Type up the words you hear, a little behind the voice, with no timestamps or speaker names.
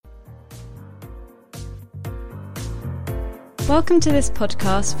Welcome to this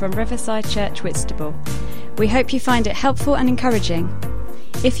podcast from Riverside Church Whitstable. We hope you find it helpful and encouraging.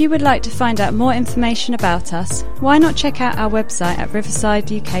 If you would like to find out more information about us, why not check out our website at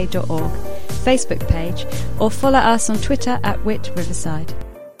riversideuk.org, Facebook page, or follow us on Twitter at @WhitRiverside.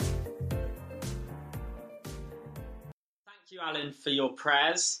 Thank you, Alan, for your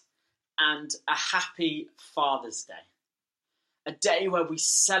prayers, and a happy Father's Day. A day where we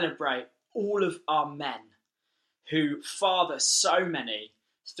celebrate all of our men who father so many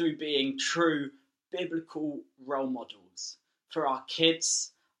through being true biblical role models for our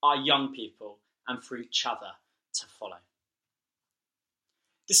kids, our young people, and for each other to follow.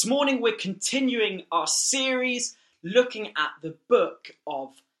 This morning we're continuing our series looking at the book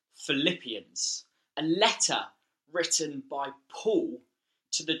of Philippians, a letter written by Paul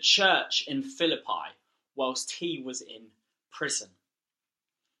to the church in Philippi whilst he was in prison.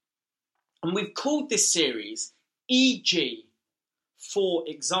 And we've called this series E.G. for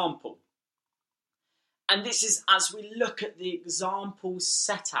example. And this is as we look at the examples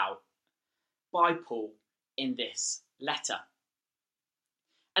set out by Paul in this letter.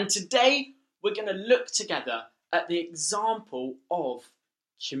 And today we're going to look together at the example of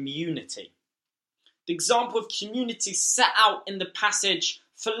community. The example of community set out in the passage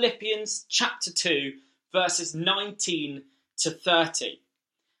Philippians chapter 2 verses 19 to 30.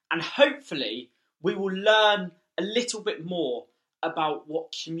 And hopefully we will learn a little bit more about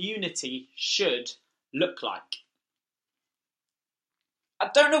what community should look like. I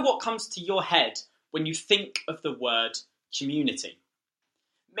don't know what comes to your head when you think of the word community.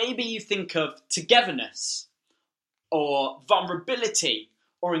 Maybe you think of togetherness, or vulnerability,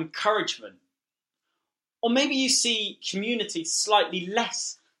 or encouragement. Or maybe you see community slightly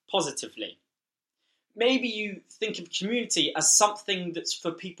less positively. Maybe you think of community as something that's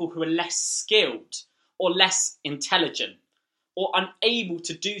for people who are less skilled, or less intelligent, or unable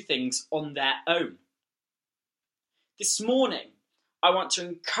to do things on their own. This morning, I want to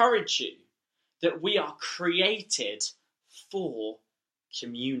encourage you that we are created for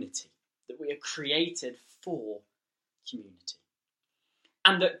community. That we are created for community.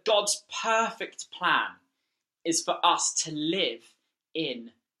 And that God's perfect plan is for us to live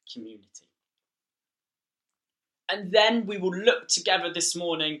in community. And then we will look together this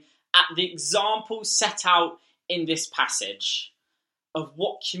morning at the examples set out in this passage of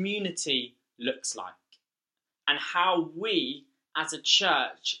what community looks like and how we as a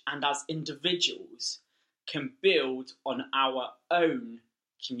church and as individuals can build on our own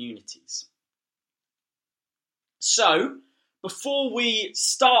communities. So, before we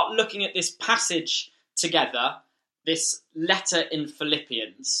start looking at this passage together, this letter in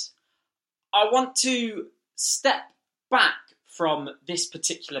Philippians, I want to step back from this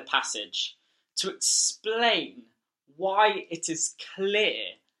particular passage to explain why it is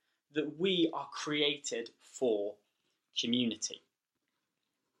clear that we are created for community.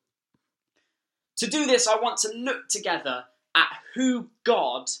 To do this, I want to look together at who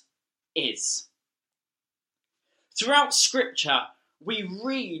God is. Throughout Scripture, we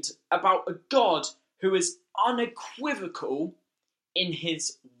read about a God who is unequivocal in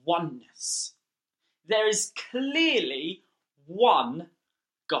his oneness. There is clearly one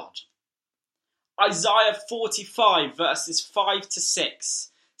God. Isaiah 45 verses 5 to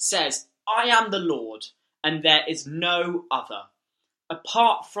 6 says, "I am the Lord, and there is no other.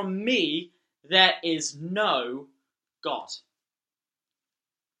 Apart from me, there is no God."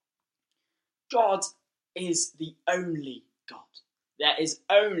 God is the only God. There is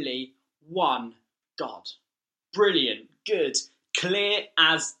only one God. Brilliant, good, clear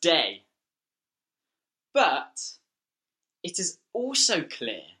as day. But it is also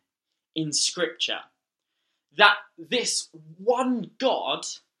clear in Scripture that this one God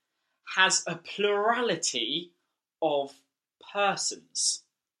has a plurality of persons.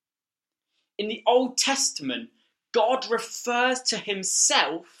 In the Old Testament, God refers to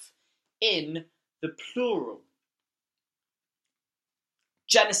himself in the plural.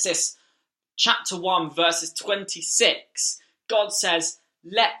 Genesis chapter 1 verses 26, God says,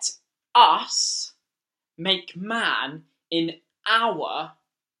 "Let us make man in our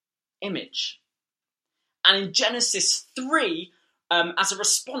image." And in Genesis 3, as a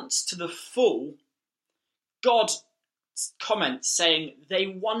response to the fall, God comments saying they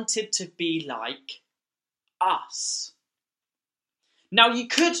wanted to be like us. Now you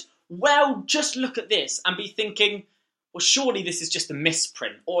could well just look at this and be thinking, well, surely this is just a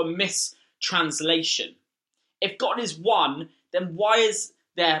misprint or a mistranslation. If God is one, then why is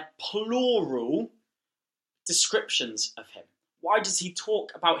there plural descriptions of him? Why does he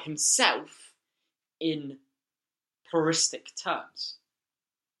talk about himself in pluristic terms.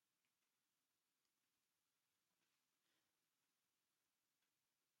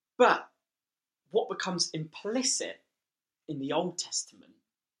 But what becomes implicit in the Old Testament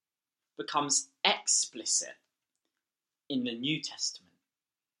becomes explicit in the New Testament.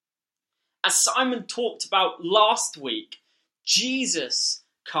 As Simon talked about last week, Jesus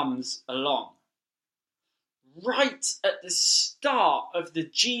comes along. Right at the start of the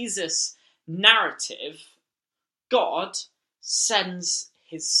Jesus narrative, God sends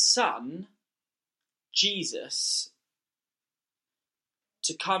his son, Jesus,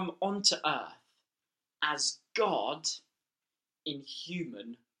 to come onto earth as God in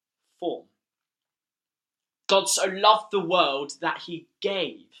human form. God so loved the world that he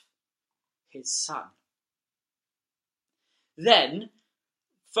gave his son. Then,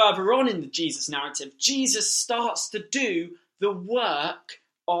 further on in the Jesus narrative, Jesus starts to do the work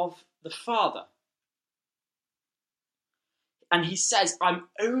of the Father. And he says, I'm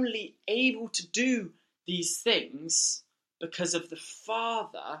only able to do these things because of the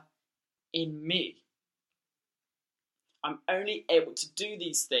Father in me. I'm only able to do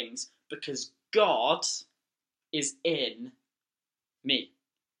these things because God is in me.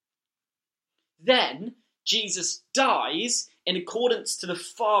 Then Jesus dies in accordance to the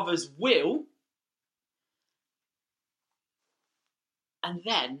Father's will, and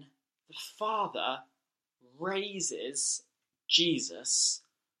then the Father raises Jesus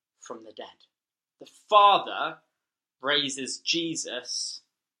from the dead. The Father raises Jesus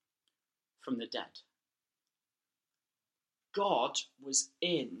from the dead. God was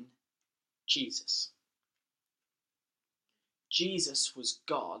in Jesus. Jesus was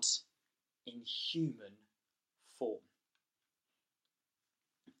God in human form.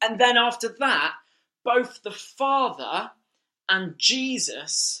 And then after that, both the Father and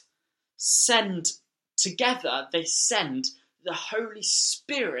Jesus send together, they send the Holy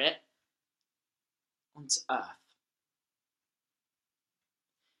Spirit onto earth.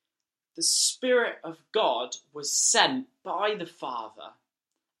 The Spirit of God was sent by the Father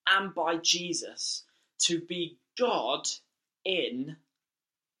and by Jesus to be God in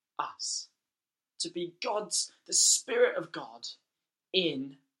us. To be the Spirit of God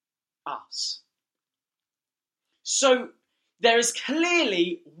in us. So there is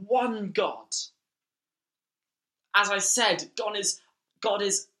clearly one God. As I said, God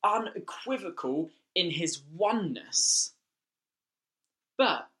is unequivocal in his oneness.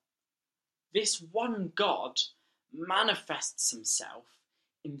 But this one God manifests himself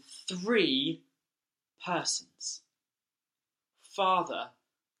in three persons: Father,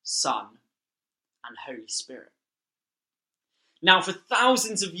 Son, and Holy Spirit. Now, for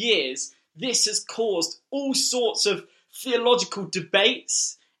thousands of years, this has caused all sorts of theological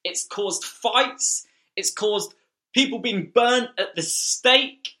debates. It's caused fights. It's caused people being burnt at the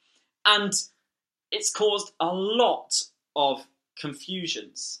stake. And it's caused a lot of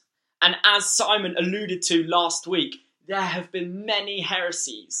confusions. And as Simon alluded to last week, there have been many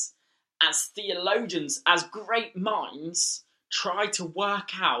heresies as theologians, as great minds, try to work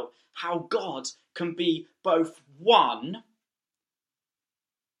out how God can be both one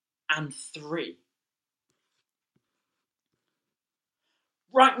and three.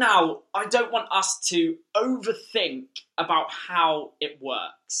 Right now, I don't want us to overthink about how it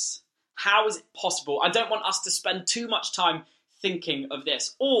works. How is it possible? I don't want us to spend too much time thinking of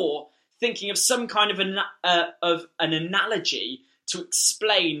this, or thinking of some kind of an analogy to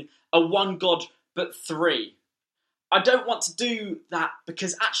explain a one God but three. I don't want to do that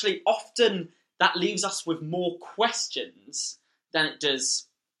because actually often that leaves us with more questions than it does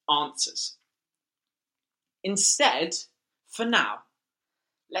answers. Instead, for now,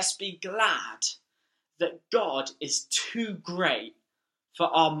 let's be glad that God is too great for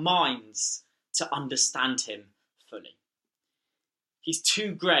our minds to understand him fully. He's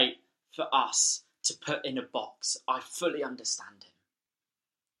too great for us to put in a box. I fully understand him.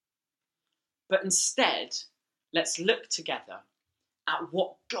 But instead, let's look together at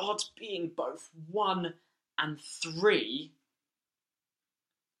what God being both one and three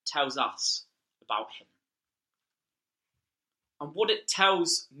tells us about him. And what it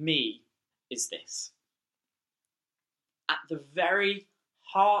tells me is this: at the very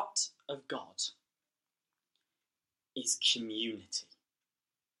heart of God is community.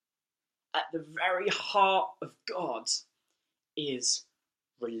 At the very heart of God is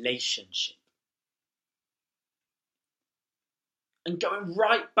relationship. And going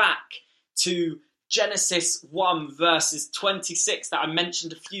right back to Genesis 1 verses 26 that I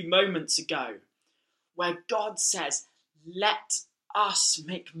mentioned a few moments ago, where God says, let us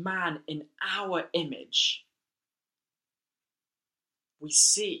make man in our image. we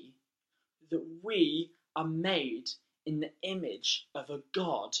see that we are made in the image of a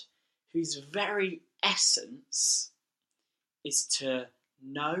God whose very essence is to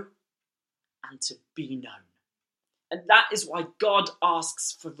know and to be known. And that is why God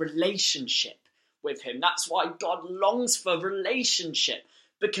asks for relationship with him. That's why God longs for relationship,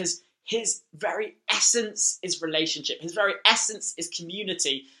 because his very essence is relationship. His very essence is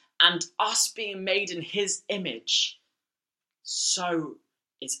community. And us being made in his image, so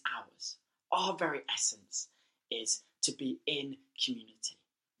is ours. Our very essence is to be in community.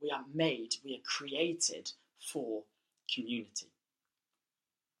 We are created for community.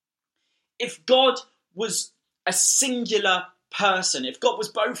 If God was a singular person, if God was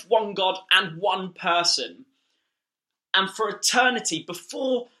both one God and one person, and for eternity,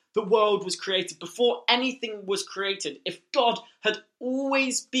 before the world was created, before anything was created, if God had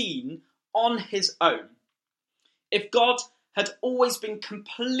always been on his own, if God had always been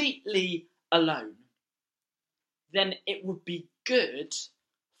completely alone, then it would be good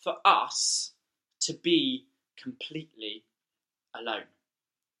for us to be completely alone.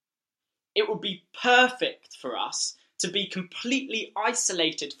 It would be perfect for us to be completely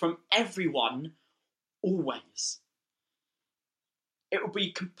isolated from everyone, always. It would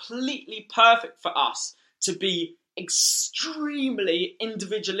be completely perfect for us to be extremely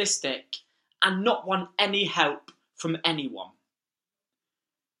individualistic and not want any help from anyone.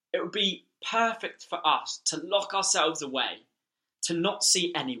 It would be perfect for us to lock ourselves away, to not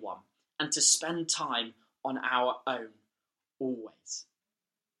see anyone, and to spend time on our own, always.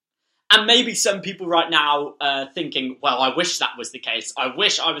 And maybe some people right now are thinking, well, I wish that was the case. I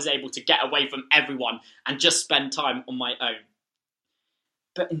wish I was able to get away from everyone and just spend time on my own.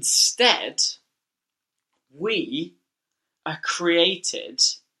 But instead, we are created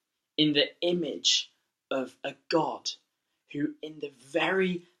in the image of a God who in the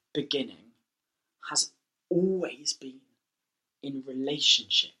very beginning has always been in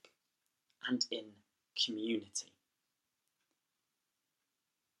relationship and in community.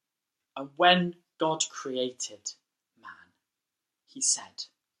 And when God created man, he said,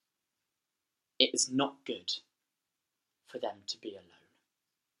 it is not good for them to be alone.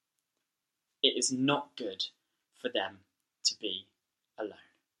 It is not good for them to be alone.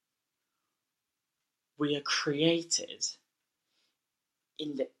 We are created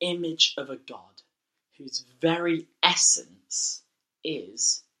in the image of a God whose very essence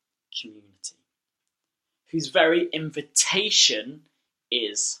is community, whose very invitation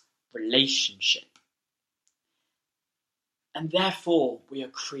is relationship. And therefore, we are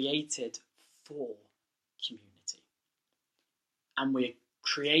created for community. And we are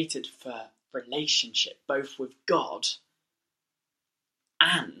created for relationship, both with God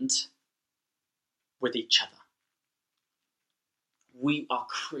and with each other. We are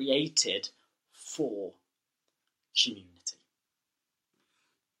created for community.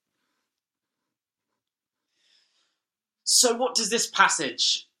 So what does this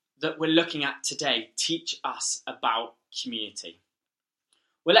passage that we're looking at today teach us about community?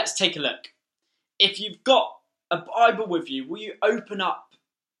 Well, let's take a look. If you've got a Bible with you, will you open up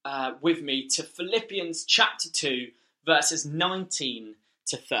with me to Philippians chapter 2, verses 19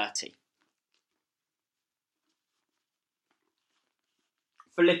 to 30.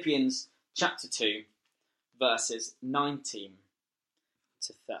 Philippians chapter 2, verses 19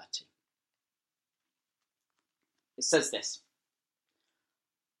 to 30. It says this: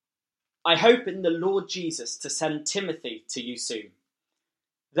 I hope in the Lord Jesus to send Timothy to you soon,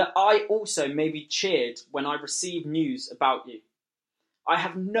 that I also may be cheered when I receive news about you. I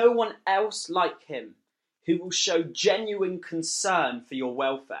have no one else like him who will show genuine concern for your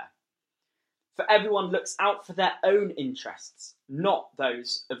welfare. For everyone looks out for their own interests, not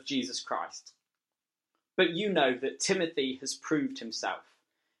those of Jesus Christ. But you know that Timothy has proved himself,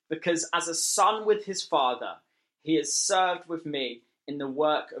 because as a son with his father, he has served with me in the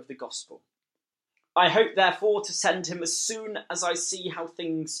work of the gospel. I hope therefore to send him as soon as I see how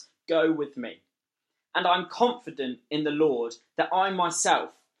things go with me. And I'm confident in the Lord that I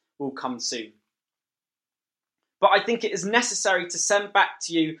myself will come soon. But I think it is necessary to send back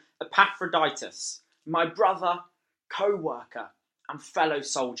to you Epaphroditus, my brother, co-worker, and fellow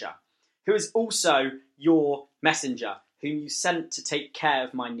soldier, who is also your messenger, whom you sent to take care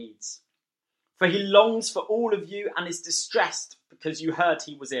of my needs. For he longs for all of you and is distressed because you heard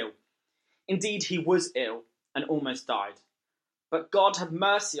he was ill. Indeed, he was ill and almost died. But God had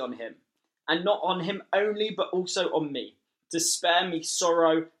mercy on him, and not on him only, but also on me, to spare me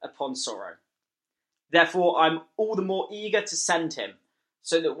sorrow upon sorrow. Therefore, I'm all the more eager to send him,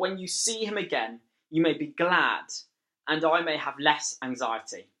 so that when you see him again, you may be glad and I may have less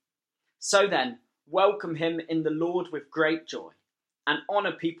anxiety. So then, welcome him in the Lord with great joy, and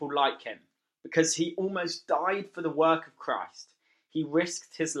honour people like him, because he almost died for the work of Christ. He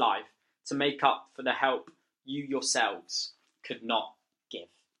risked his life to make up for the help you yourselves could not give.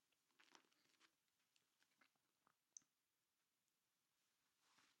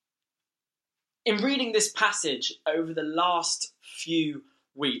 In reading this passage over the last few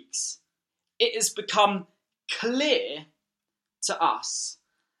weeks, it has become clear to us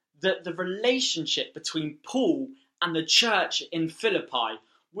that the relationship between Paul and the church in Philippi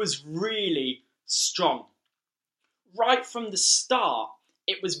was really strong. Right from the start,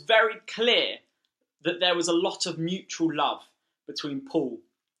 it was very clear that there was a lot of mutual love between Paul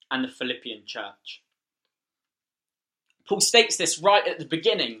and the Philippian church. Paul states this right at the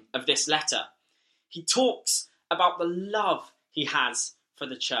beginning of this letter. He talks about the love he has for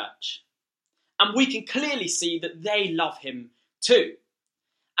the church. And we can clearly see that they love him too.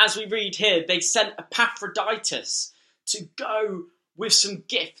 As we read here, they sent Epaphroditus to go with some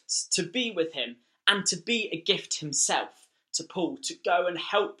gifts to be with him and to be a gift himself to Paul, to go and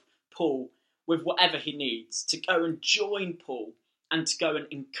help Paul with whatever he needs, to go and join Paul and to go and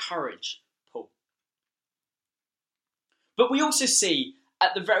encourage Paul. But we also see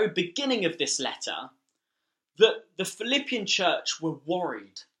at the very beginning of this letter that the Philippian church were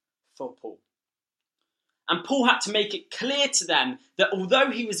worried for Paul. And Paul had to make it clear to them that although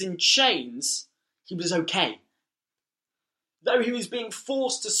he was in chains, he was okay. Though he was being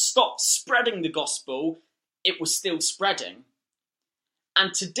forced to stop spreading the gospel, it was still spreading.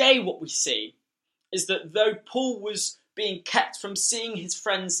 And today what we see is that though Paul was being kept from seeing his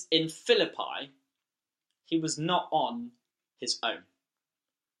friends in Philippi, he was not on his own.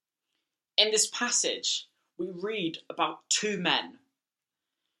 In this passage, we read about two men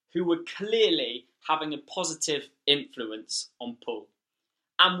who were clearly having a positive influence on Paul,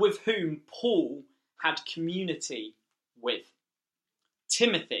 and with whom Paul had community with: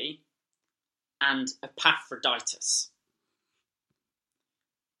 Timothy and Epaphroditus.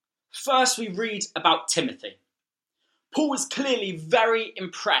 First, we read about Timothy. Paul was clearly very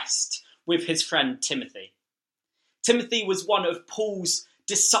impressed with his friend Timothy. Timothy was one of Paul's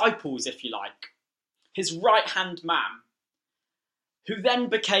disciples, if you like, his right-hand man, who then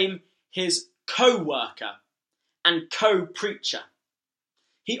became his co-worker and co-preacher.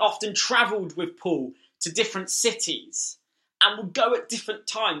 He often travelled with Paul to different cities and would go at different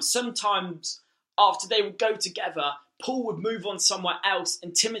times. Sometimes after they would go together, Paul would move on somewhere else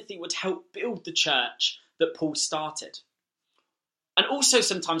and Timothy would help build the church that Paul started. And also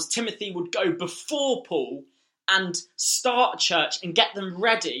sometimes Timothy would go before Paul and start a church and get them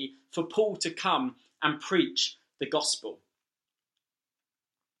ready for Paul to come and preach the gospel.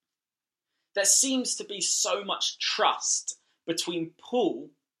 There seems to be so much trust between Paul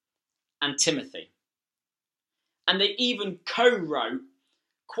and Timothy. And they even co-wrote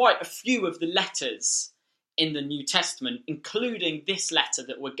quite a few of the letters in the New Testament, including this letter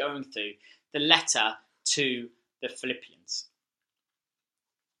that we're going through, the letter to the Philippians.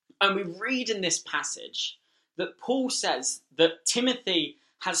 And we read in this passage that Paul says that Timothy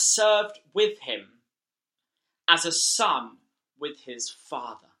has served with him as a son with his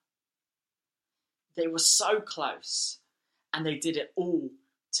father. They were so close and they did it all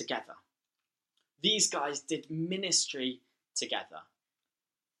together. These guys did ministry together.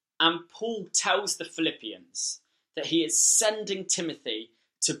 And Paul tells the Philippians that he is sending Timothy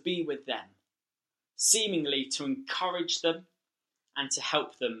to be with them, seemingly to encourage them and to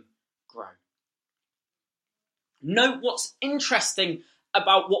help them grow. Note what's interesting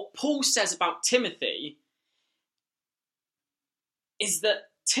about what Paul says about Timothy is that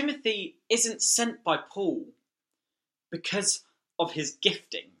Timothy isn't sent by Paul because of his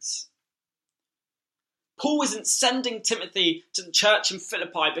giftings. Paul isn't sending Timothy to the church in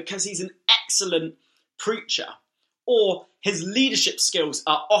Philippi because he's an excellent preacher or his leadership skills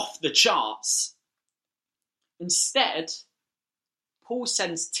are off the charts. Instead, Paul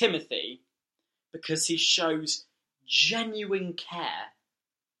sends Timothy because he shows genuine care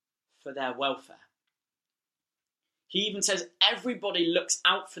for their welfare. He even says everybody looks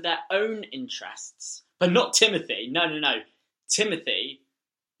out for their own interests, but not Timothy. No. Timothy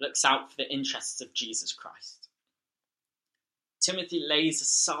looks out for the interests of Jesus Christ. Timothy lays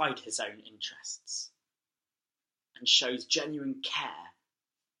aside his own interests and shows genuine care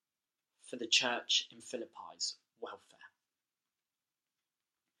for the church in Philippi's welfare.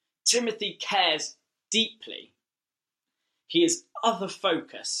 Timothy cares deeply. He is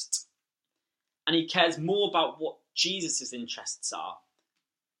other-focused, and he cares more about what Jesus' interests are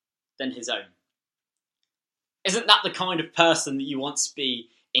than his own. Isn't that the kind of person that you want to be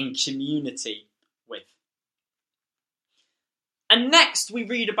in community with? And next we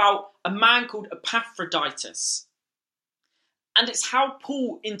read about a man called Epaphroditus. And it's how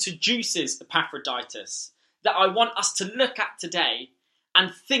Paul introduces Epaphroditus that I want us to look at today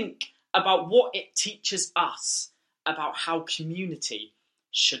and think about what it teaches us about how community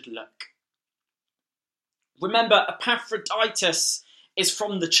should look. Remember, Epaphroditus is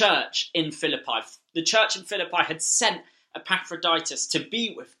from the church in Philippi. The church in Philippi had sent Epaphroditus to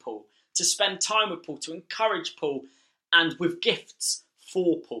be with Paul, to spend time with Paul, to encourage Paul, and with gifts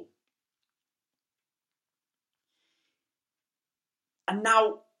for Paul. And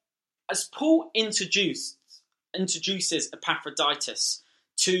now, as Paul introduces Epaphroditus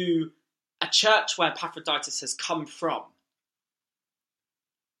to a church where Epaphroditus has come from,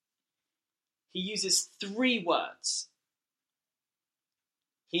 he uses 3 words.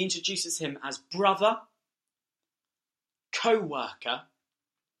 He introduces him as brother, co-worker,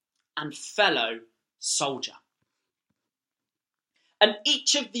 and fellow soldier. And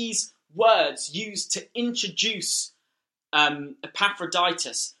each of these words used to introduce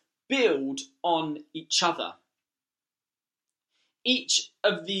Epaphroditus build on each other. Each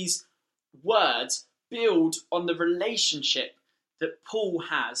of these words build on the relationship that Paul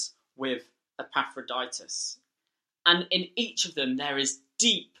has with Epaphroditus. And in each of them there is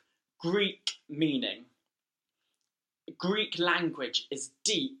deep Greek meaning. Greek language is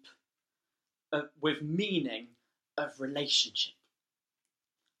deep with meaning of relationship.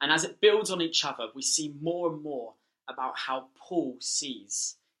 And as it builds on each other, we see more and more about how Paul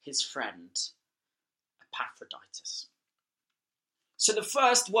sees his friend Epaphroditus. So the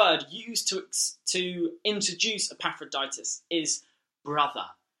first word used to introduce Epaphroditus is brother,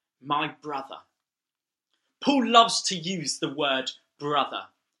 my brother. Paul loves to use the word brother.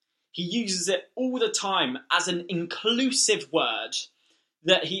 He uses it all the time as an inclusive word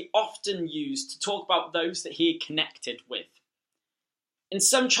that he often used to talk about those that he connected with. In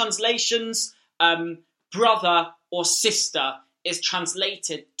some translations, brother or sister is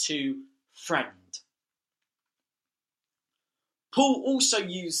translated to friend. Paul also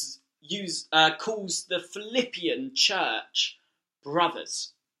calls the Philippian church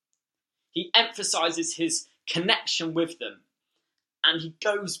brothers. He emphasizes his connection with them, and he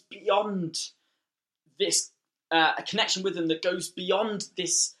goes beyond this, a connection with them that goes beyond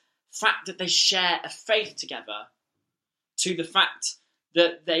this fact that they share a faith together to the fact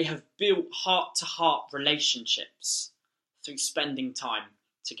that they have built heart-to-heart relationships through spending time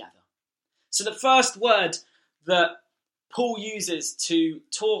together. So the first word that Paul uses to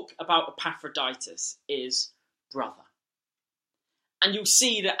talk about Epaphroditus is brother. And you'll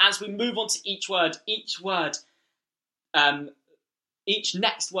see that as we move on to each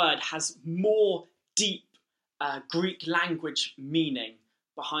next word has more deep Greek language meaning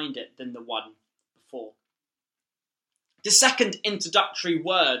behind it than the one before. The second introductory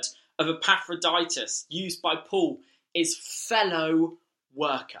word of Epaphroditus used by Paul is fellow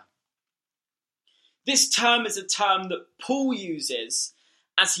worker. This term is a term that Paul uses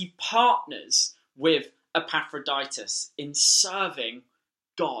as he partners with Epaphroditus in serving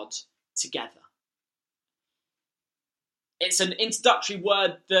God together. It's an introductory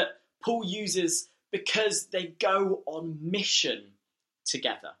word that Paul uses because they go on mission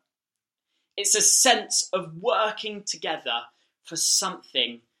together. It's a sense of working together for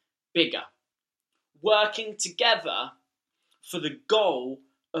something bigger. Working together for the goal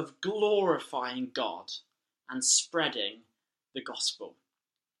of glorifying God and spreading the gospel.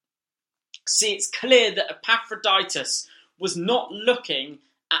 See, it's clear that Epaphroditus was not looking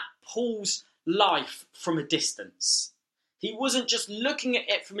at Paul's life from a distance. He wasn't just looking at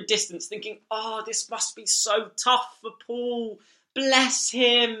it from a distance thinking, this must be so tough for Paul. Bless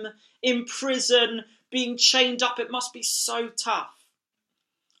him, in prison, being chained up, it must be so tough.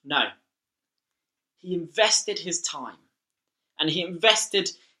 No. He invested his time and he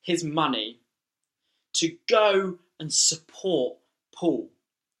invested his money to go and support Paul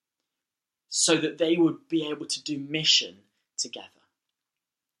so that they would be able to do mission together.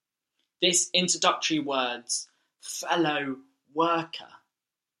 This introductory words, fellow worker,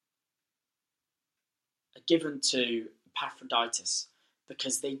 are given to Epaphroditus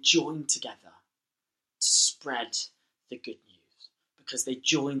because they join together to spread the good news, because they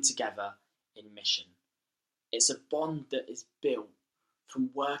join together in mission. It's a bond that is built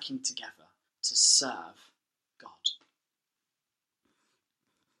from working together to serve God.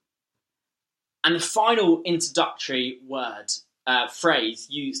 And the final introductory word, phrase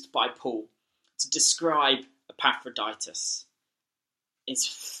used by Paul to describe Epaphroditus is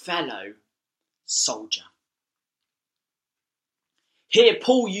fellow soldier. Here,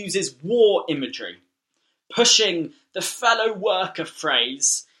 Paul uses war imagery, pushing the fellow worker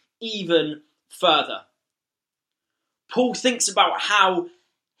phrase even further. Paul thinks about how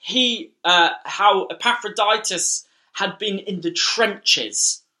Epaphroditus had been in the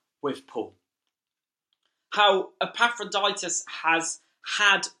trenches with Paul. How Epaphroditus has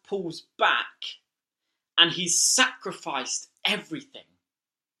had Paul's back and he's sacrificed everything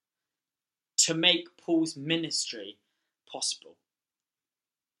to make Paul's ministry possible.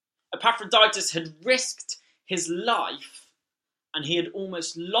 Epaphroditus had risked his life and he had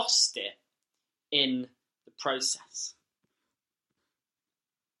almost lost it in the process.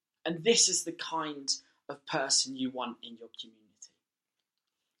 And this is the kind of person you want in your community.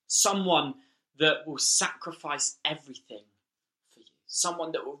 Someone that will sacrifice everything for you.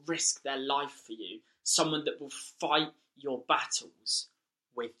 Someone that will risk their life for you. Someone that will fight your battles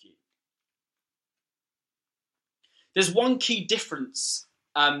with you. There's one key difference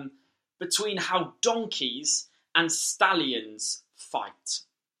between how donkeys and stallions fight.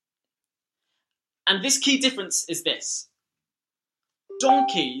 And this key difference is this.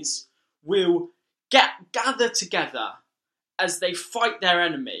 Donkeys will gather together as they fight their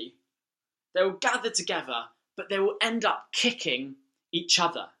enemy. They will gather together, but they will end up kicking each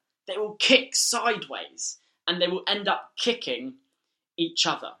other. They will kick sideways, and they will end up kicking each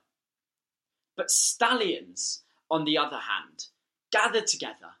other. But stallions, on the other hand, gather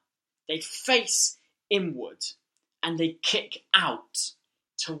together, they face inward, and they kick out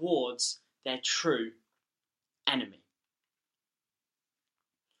towards their true enemy.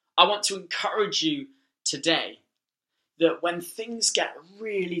 I want to encourage you today that when things get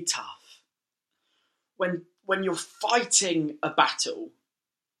really tough, when you're fighting a battle,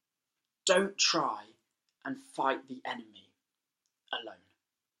 don't try and fight the enemy alone.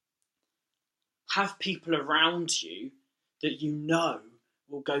 Have people around you that you know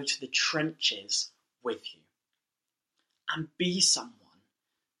will go to the trenches with you. And be someone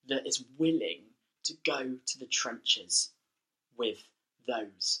that is willing to go to the trenches with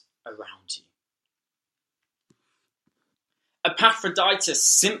those around you. Epaphroditus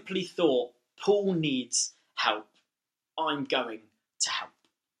simply thought, Paul needs help. I'm going to help.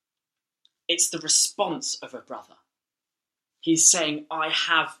 It's the response of a brother. He's saying, I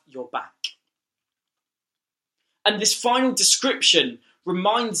have your back. And this final description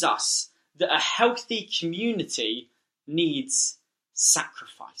reminds us that a healthy community needs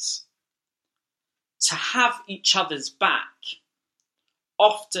sacrifice. To have each other's back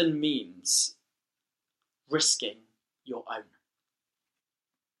often means risking your own.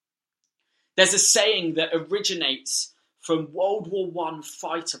 There's a saying that originates from World War I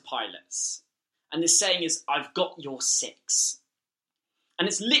fighter pilots. And the saying is, I've got your six. And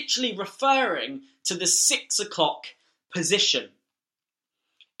it's literally referring to the 6 o'clock position.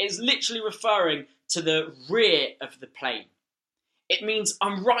 It's literally referring to the rear of the plane. It means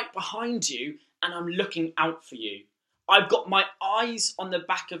I'm right behind you and I'm looking out for you. I've got my eyes on the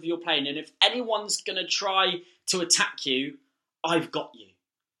back of your plane, and if anyone's going to try to attack you, I've got you.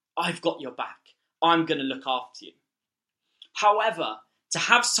 I've got your back. I'm going to look after you. However, to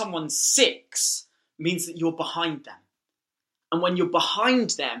have someone 6 means that you're behind them. And when you're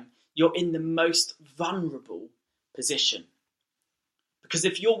behind them, you're in the most vulnerable position. Because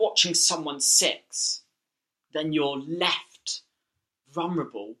if you're watching someone 6, then you're left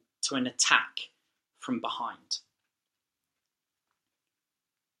vulnerable to an attack from behind.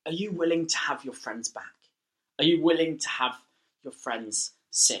 Are you willing to have your friends back? Are you willing to have your friends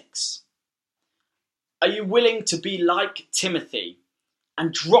 6? Are you willing to be like Timothy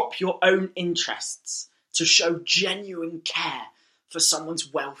and drop your own interests to show genuine care for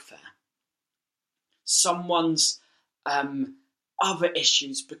someone's welfare? Someone's other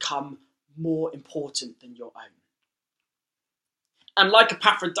issues become more important than your own. And like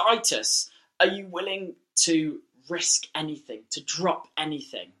Epaphroditus, are you willing to risk anything, to drop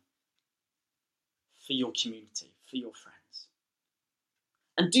anything for your community, for your friends?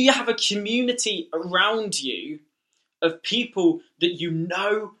 And do you have a community around you of people that you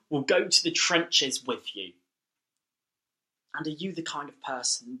know will go to the trenches with you? And are you the kind of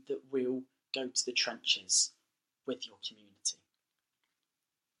person that will go to the trenches with your community?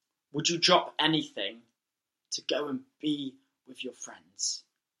 Would you drop anything to go and be with your friends,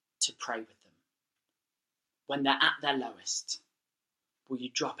 to pray with them? When they're at their lowest, will you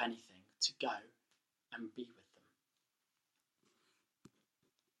drop anything to go and be with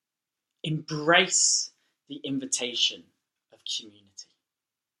them? Embrace the invitation of community.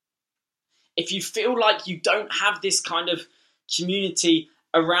 If you feel like you don't have this kind of community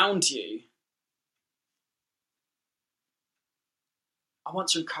around you, I want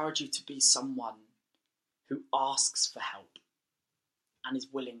to encourage you to be someone who asks for help and is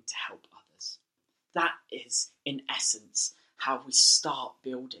willing to help others. That is, in essence, how we start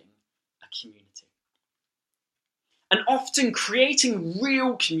building a community. And often creating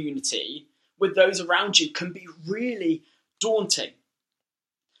real community with those around you can be really daunting.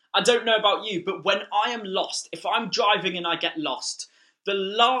 I don't know about you, but when I am lost, if I'm driving and I get lost, the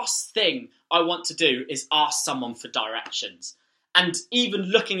last thing I want to do is ask someone for directions. And even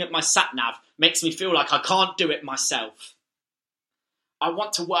looking at my sat-nav makes me feel like I can't do it myself. I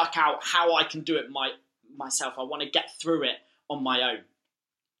want to work out how I can do it myself. I want to get through it on my own.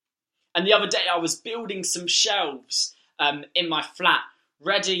 And the other day I was building some shelves in my flat,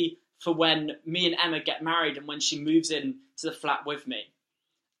 ready for when me and Emma get married and when she moves in to the flat with me.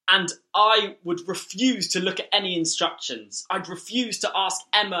 And I would refuse to look at any instructions. I'd refuse to ask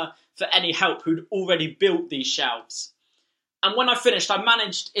Emma for any help who'd already built these shelves. And when I finished, I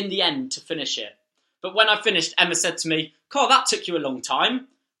managed in the end to finish it. But when I finished, Emma said to me, "Carl, that took you a long time."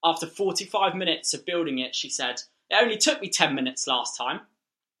 After 45 minutes of building it, she said, "It only took me 10 minutes last time."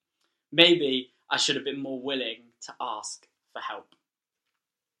 Maybe I should have been more willing to ask for help.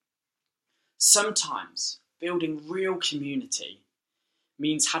 Sometimes building real community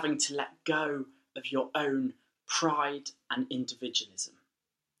means having to let go of your own pride and individualism.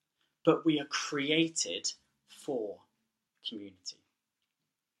 But we are created for community.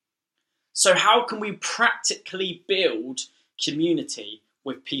 So how can we practically build community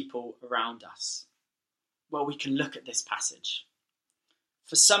with people around us? Well, we can look at this passage.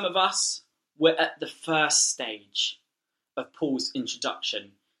 For some of us, we're at the first stage of Paul's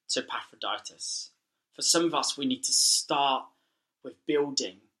introduction to Epaphroditus. For some of us, we need to start with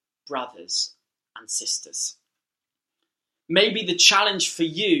building brothers and sisters. Maybe the challenge for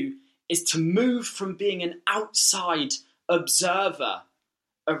you is to move from being an outside observer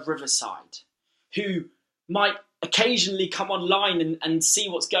of Riverside, who might occasionally come online and see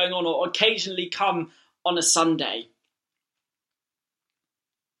what's going on, or occasionally come on a Sunday.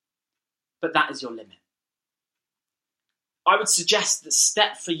 But that is your limit. I would suggest the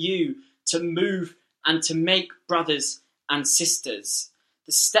step for you to move and to make brothers and sisters,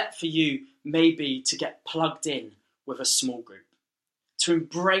 the step for you may be to get plugged in with a small group, to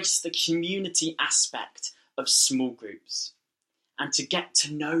embrace the community aspect of small groups, and to get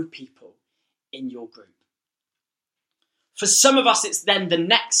to know people in your group. For some of us, it's then the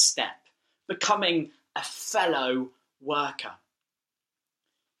next step, becoming a fellow worker.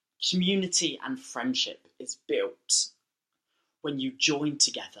 Community and friendship is built when you join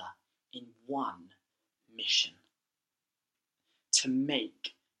together in one mission: to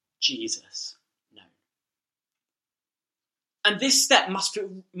make Jesus known. And this step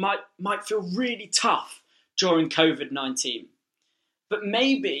might feel really tough during COVID-19. But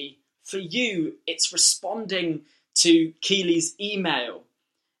maybe for you, it's responding to Keely's email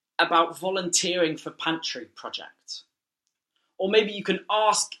about volunteering for Pantry Project. Or maybe you can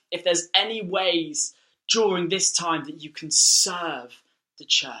ask if there's any ways during this time that you can serve the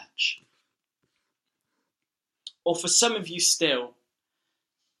church. Or for some of you still,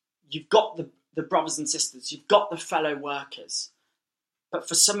 you've got the brothers and sisters, you've got the fellow workers. But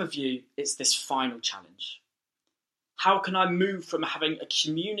for some of you, it's this final challenge. How can I move from having a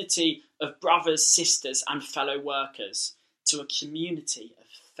community of brothers, sisters, and fellow workers to a community of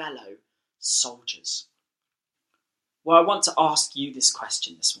fellow soldiers? Well, I want to ask you this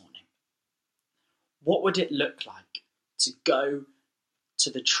question this morning. What would it look like to go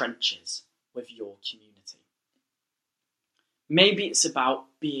to the trenches with your community? Maybe it's about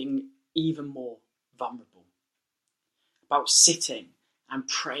being even more vulnerable, about sitting and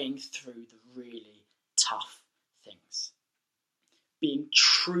praying through the really tough things, being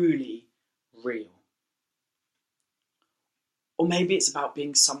truly real. Or maybe it's about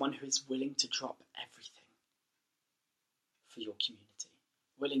being someone who is willing to drop everything for your community,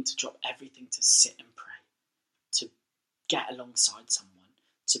 willing to drop everything to sit and pray, to get alongside someone,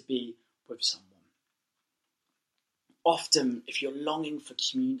 to be with someone. Often, if you're longing for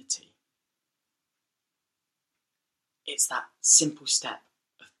community, it's that simple step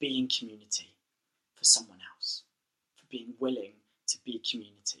of being community for someone else, for being willing to be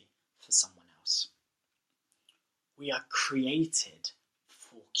community for someone else. We are created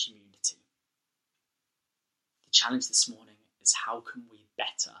for community. The challenge this morning is how can we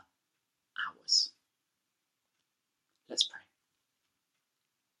better ours? Let's pray.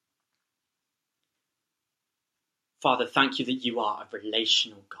 Father, thank you that you are a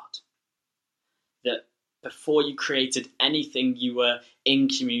relational God, that before you created anything, you were in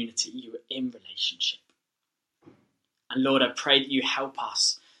community, you were in relationship. And Lord, I pray that you help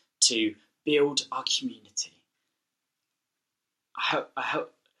us to build our community.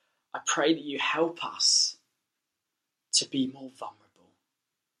 I pray that you help us to be more vulnerable,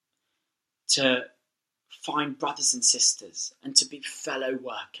 to find brothers and sisters, and to be fellow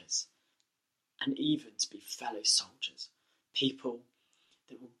workers, and even to be fellow soldiers, people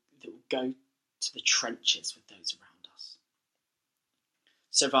that will go to the trenches with those around us.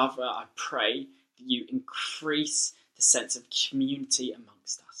 So Father, I pray that you increase the sense of community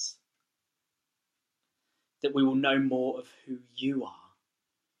amongst us, that we will know more of who you are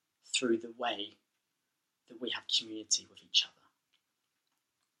through the way that we have community with each other.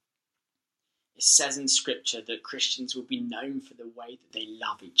 It says in Scripture that Christians will be known for the way that they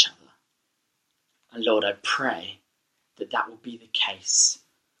love each other. And Lord, I pray that that will be the case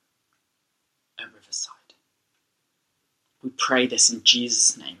at Riverside. We pray this in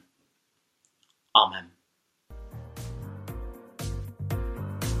Jesus' name. Amen.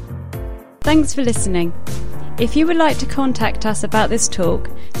 Thanks for listening. If you would like to contact us about this talk,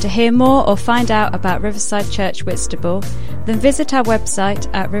 to hear more or find out about Riverside Church Whitstable, then visit our website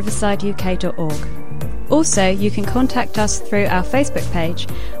at riversideuk.org. Also, you can contact us through our Facebook page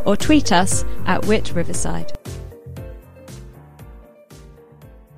or tweet us at Whit Riverside.